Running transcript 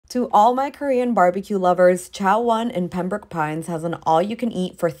To all my Korean barbecue lovers, Chow One in Pembroke Pines has an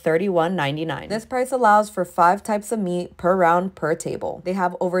all-you-can-eat for $31.99. This price allows for 5 types of meat per round per table. They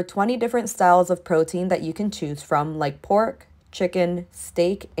have over 20 different styles of protein that you can choose from, like pork, chicken,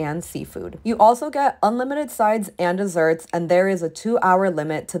 steak, and seafood. You also get unlimited sides and desserts, and there is a 2-hour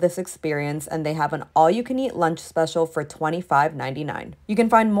limit to this experience, and they have an all-you-can-eat lunch special for $25.99. You can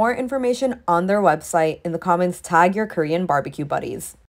find more information on their website. In the comments, tag your Korean barbecue buddies.